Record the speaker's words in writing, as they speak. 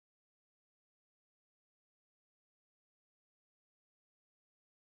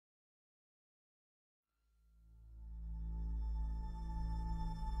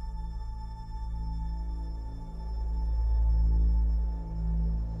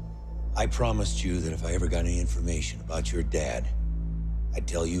I promised you that if I ever got any information about your dad, I'd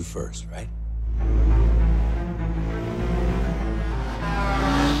tell you first, right?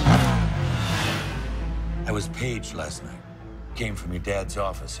 I was paged last night. Came from your dad's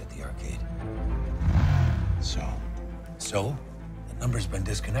office at the arcade. So? The number's been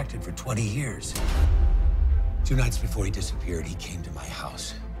disconnected for 20 years. 2 nights before he disappeared, he came to my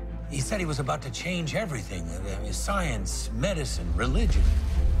house. He said he was about to change everything. Science, medicine, religion.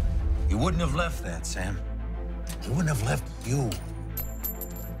 He wouldn't have left that, Sam. He wouldn't have left you.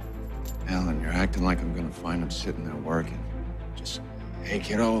 Alan, you're acting like I'm gonna find him sitting there working. Just, hey,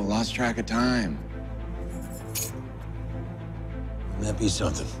 kiddo, lost track of time. Wouldn't that be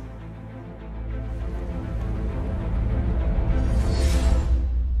something?